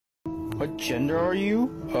What gender are you?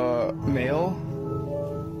 Male?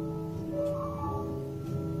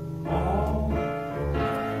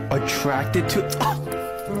 Attracted to...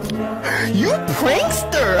 You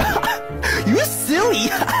prankster! You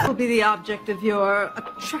silly! Will be the object of your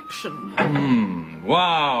attraction.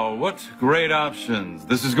 Wow, what great options.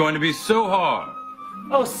 This is going to be so hard.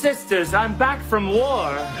 Oh, sisters, I'm back from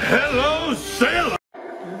war. Hello, sailor!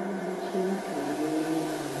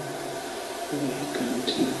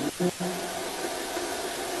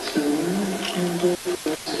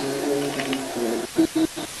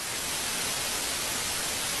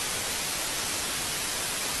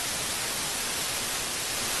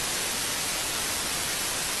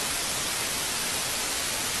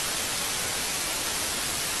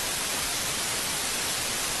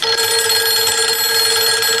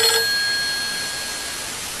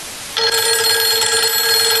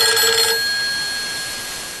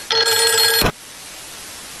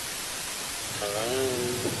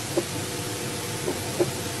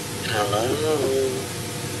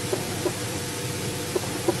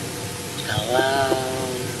 Hello.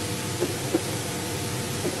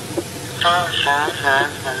 Ha ha ha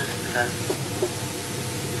ha ha.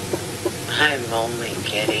 I'm only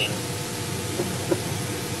kidding.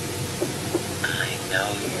 I know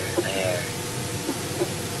you're there.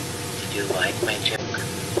 Did you like my joke?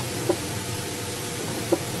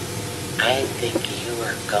 I think you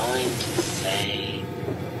were going to say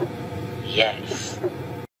yes.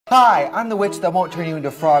 Hi, I'm the witch that won't turn you into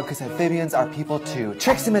a frog because amphibians are people too.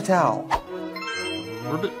 Trixie Mattel.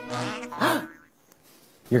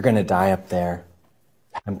 You're gonna die up there.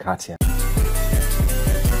 I'm Katya.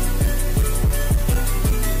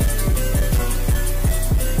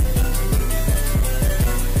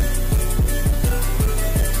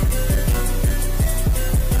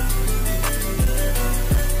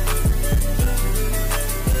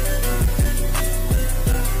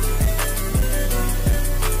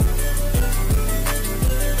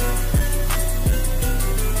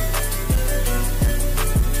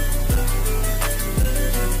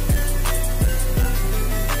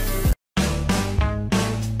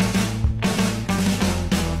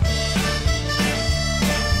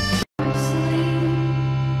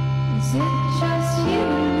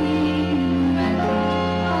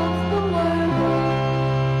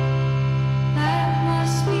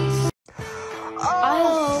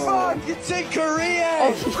 It's in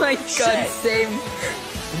Korean! Oh my god, same.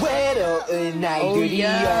 Oh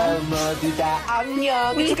yeah.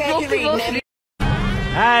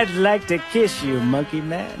 I'd like to kiss you, monkey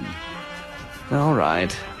man.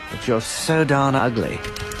 Alright, but you're so darn ugly.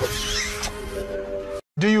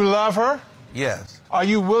 Do you love her? Yes. Are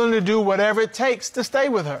you willing to do whatever it takes to stay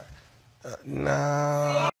with her?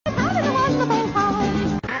 No.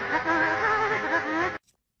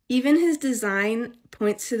 Even his design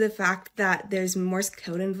points to the fact that there's Morse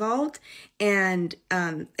code involved and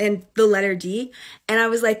the letter D. And I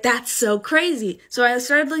was like, that's so crazy. So I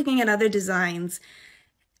started looking at other designs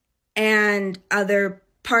and other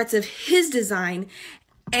parts of his design.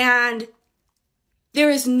 And there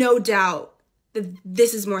is no doubt that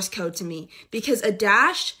this is Morse code to me, because a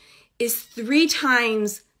dash is 3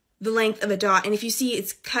 times the length of a dot. And if you see,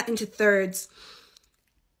 it's cut into thirds.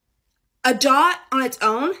 A dot on its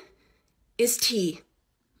own is T.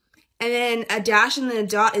 And then a dash and then a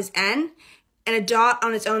dot is N. And a dot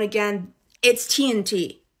on its own again, it's T and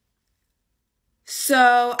T.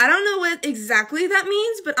 So I don't know what exactly that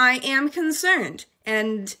means, but I am concerned.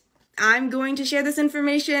 And I'm going to share this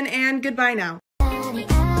information, and goodbye now.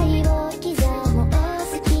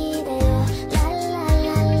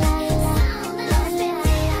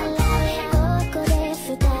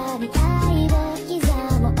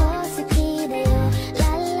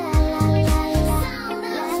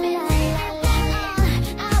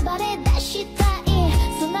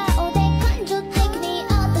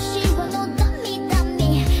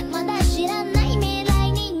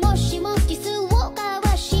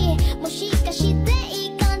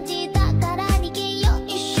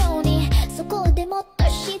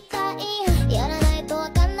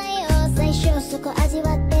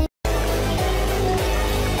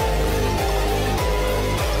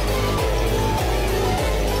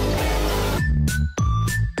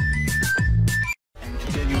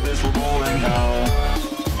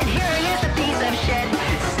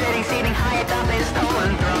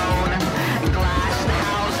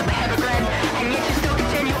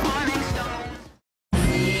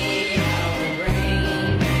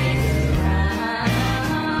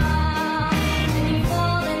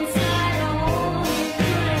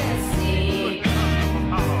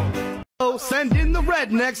 Send in the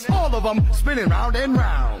rednecks, all of them spinning round and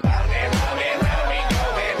round.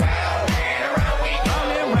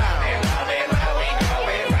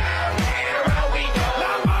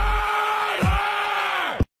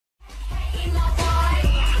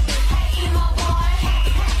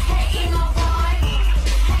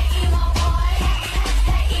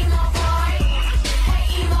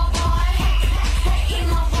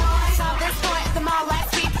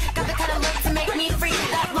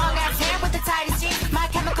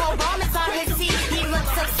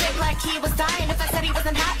 he was dying. If I said he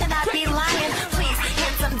wasn't hot, then I'd be lying. Please,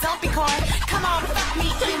 handsome, don't be coy. Come on, fuck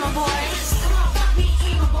me, emo boy. Come on, fuck me,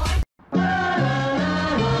 emo boy.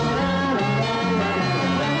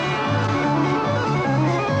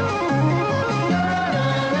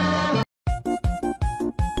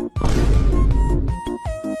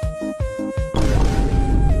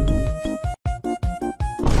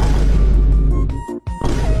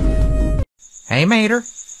 Hey, Mater.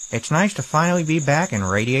 It's nice to finally be back in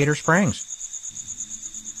Radiator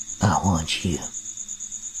Springs. I want you.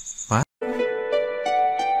 What?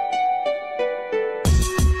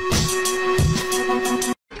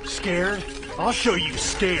 Scared? I'll show you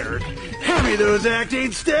scared. Hand me those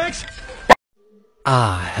acting sticks!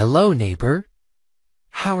 Ah, hello, neighbor.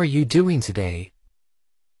 How are you doing today?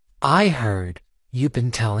 I heard you've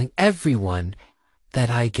been telling everyone that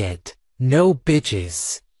I get no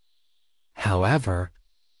bitches. However,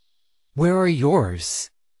 where are yours?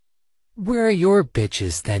 Where are your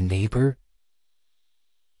bitches then, neighbor?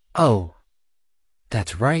 Oh,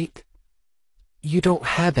 that's right. You don't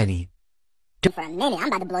have any. For a minute, I'm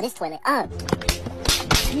about to blow this toilet up.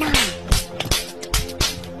 No.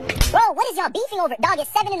 Bro, what is y'all beefing over? Dog,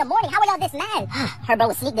 it's 7 in the morning. How are y'all this mad? Her bro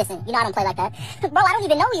was sneak dissing. You know I don't play like that. Bro, I don't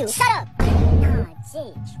even know you. Shut up. Nah,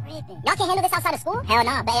 shit, tripping. Y'all can't handle this outside of school? Hell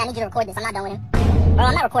nah, babe, I need you to record this. I'm not done with him. Bro,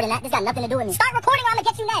 I'm not recording that. This got nothing to do with me. Start recording or I'm gonna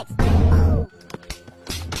get you next. Oh.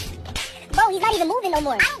 Bro, he's not even moving no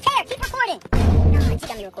more. I don't care. Keep recording. Nah, she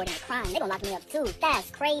got me recording a crime. They gonna lock me up too. That's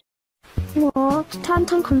crazy. What?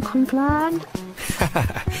 Tantan Compilation.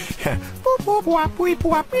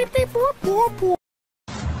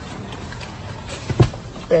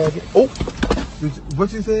 Oh,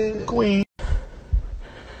 what you said? Queen.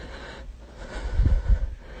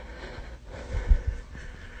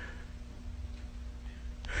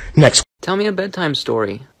 Next. Tell me a bedtime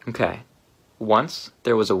story. Okay. Once,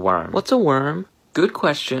 there was a worm. What's a worm? Good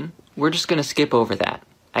question. We're just gonna skip over that.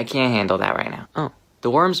 I can't handle that right now. Oh. The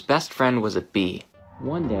worm's best friend was a bee.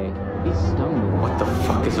 One day, he stung me. What the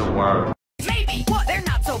fuck is a worm? Maybe, what, they're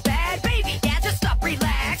not so bad, baby. Yeah, just stop,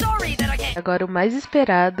 relax. Sorry that I can't. Agora o mais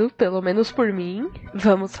esperado, pelo menos por mim,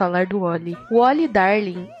 vamos falar do Wally. O Wally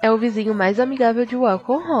Darling é o vizinho mais amigável de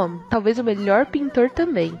Welcome Home, talvez o melhor pintor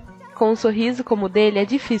também. Com um sorriso como o dele, é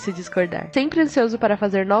difícil discordar. Sempre ansioso para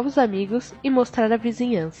fazer novos amigos e mostrar a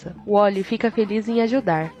vizinhança. Wally fica feliz em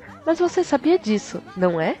ajudar. Mas você sabia disso,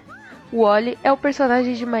 não é? Wally é o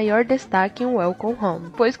personagem de maior destaque em Welcome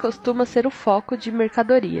Home, pois costuma ser o foco de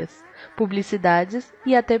mercadorias, publicidades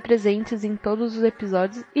e até presentes em todos os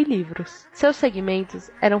episódios e livros. Seus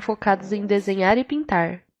segmentos eram focados em desenhar e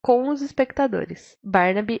pintar, com os espectadores.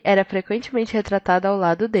 Barnaby era frequentemente retratada ao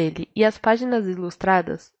lado dele, e as páginas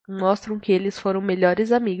ilustradas mostram que eles foram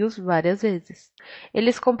melhores amigos várias vezes.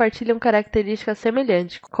 Eles compartilham características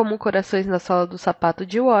semelhantes, como corações na sola do sapato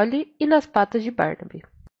de Wally e nas patas de Barnaby.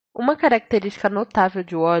 Uma característica notável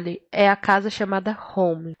de Wally é a casa chamada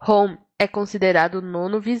Home. Home é considerado o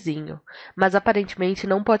nono vizinho, mas aparentemente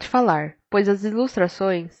não pode falar, pois as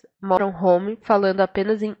ilustrações mostram Home falando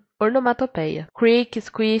apenas em onomatopeia. Creak,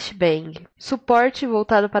 squish, bang. Suporte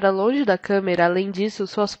voltado para longe da câmera, além disso,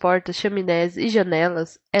 suas portas, chaminés e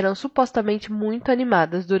janelas eram supostamente muito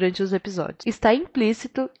animadas durante os episódios. Está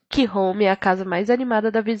implícito que Home é a casa mais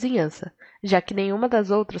animada da vizinhança, já que nenhuma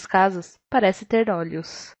das outras casas parece ter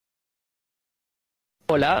olhos.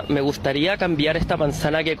 Hola, me gustaría cambiar esta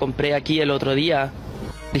manzana que compré aquí el otro día.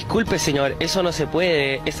 Disculpe, señor, eso no se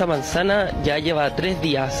puede. Esa manzana ya lleva 3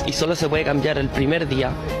 días y solo se puede cambiar el primer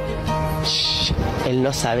día. Shh, él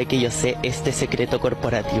no sabe que yo sé este secreto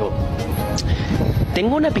corporativo.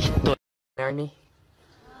 Tengo una pistola. Ernie.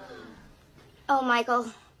 Oh,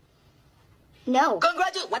 Michael. No.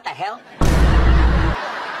 Congratulations. What the hell?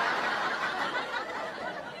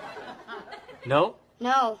 No?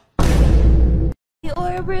 No.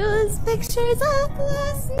 Your bruised pictures of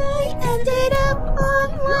last night ended up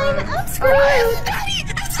online. I'm screwed.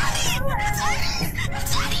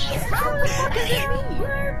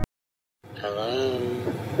 Hello?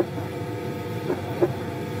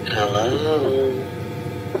 Hello?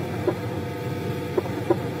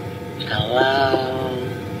 Hello?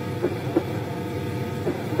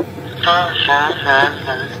 Ha ha ha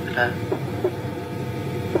ha ha.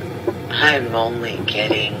 I'm only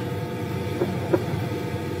kidding.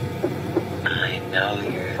 I know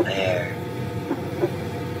you're there.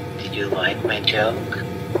 Did you like my joke?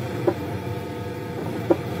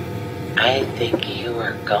 I think you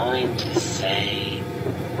were going to say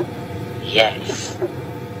yes.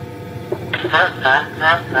 Ha ha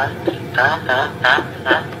ha ha ha ha ha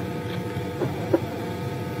ha.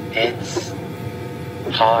 It's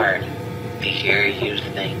hard to hear you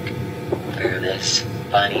think over this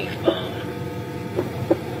funny phone.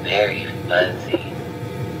 Very fuzzy.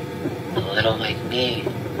 A little like me.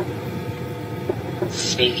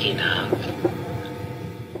 Speaking of,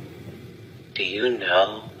 do you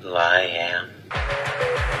know who I am?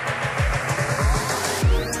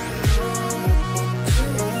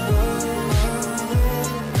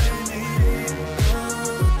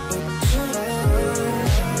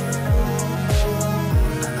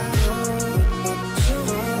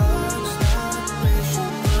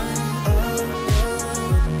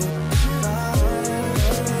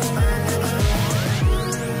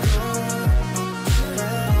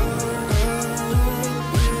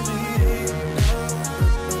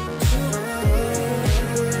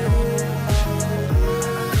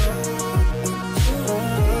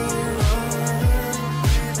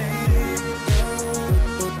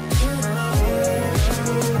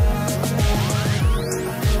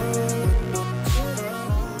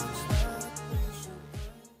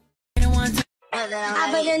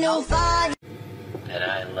 That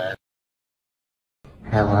I love.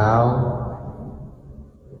 Hello?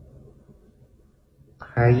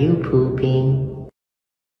 Are you pooping?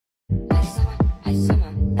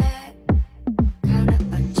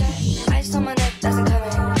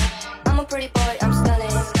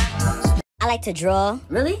 I like to draw.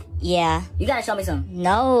 Really? Yeah. You gotta show me some.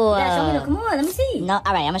 No. You gotta show me some. Come on, let me see. No,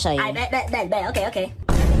 alright, I'm gonna show you. Alright, bet. Okay.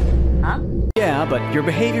 Huh? Yeah, but your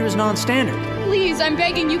behavior is non-standard. Please, I'm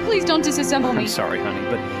begging you, please don't disassemble me. I'm sorry, honey,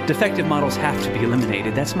 but defective models have to be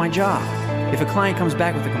eliminated. That's my job. If a client comes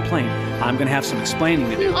back with a complaint, I'm gonna have some explaining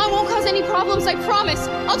to do. I won't cause any problems, I promise.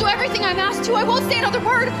 I'll do everything I'm asked to. I won't say another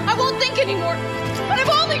word. I won't think anymore. But I've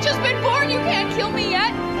only just been born. You can't kill me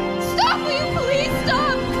yet. Stop, will you please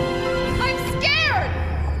stop? I'm scared.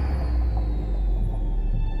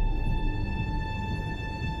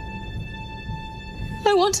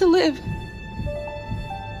 I want to live.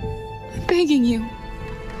 I'm begging you.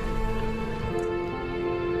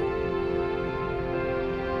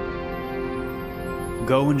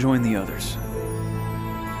 Go and join the others.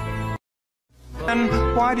 And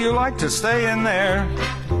why do you like to stay in there?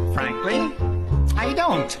 Frankly, I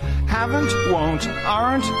don't. Haven't, won't,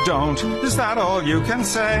 aren't, don't. Is that all you can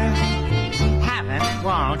say? Haven't,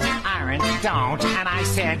 won't, aren't, don't, and I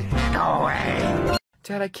said, go away.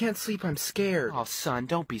 Dad, I can't sleep. I'm scared. Oh, son,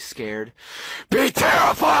 don't be scared. Be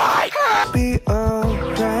terrified! Be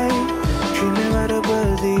alright. Dreaming right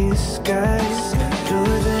above these skies.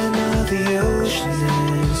 Bluer than all the oceans.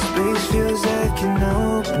 And space feels like an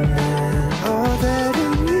opening. All that I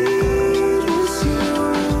need was you.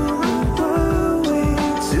 What we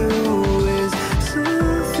do is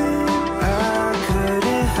something I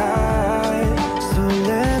couldn't hide. So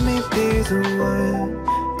let me be the one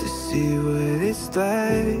to see what it's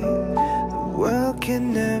like. The world can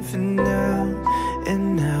never know,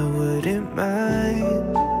 and I wouldn't mind.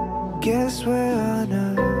 Guess we're on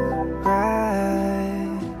a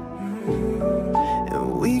ride,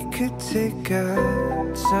 and we could take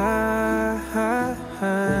our time.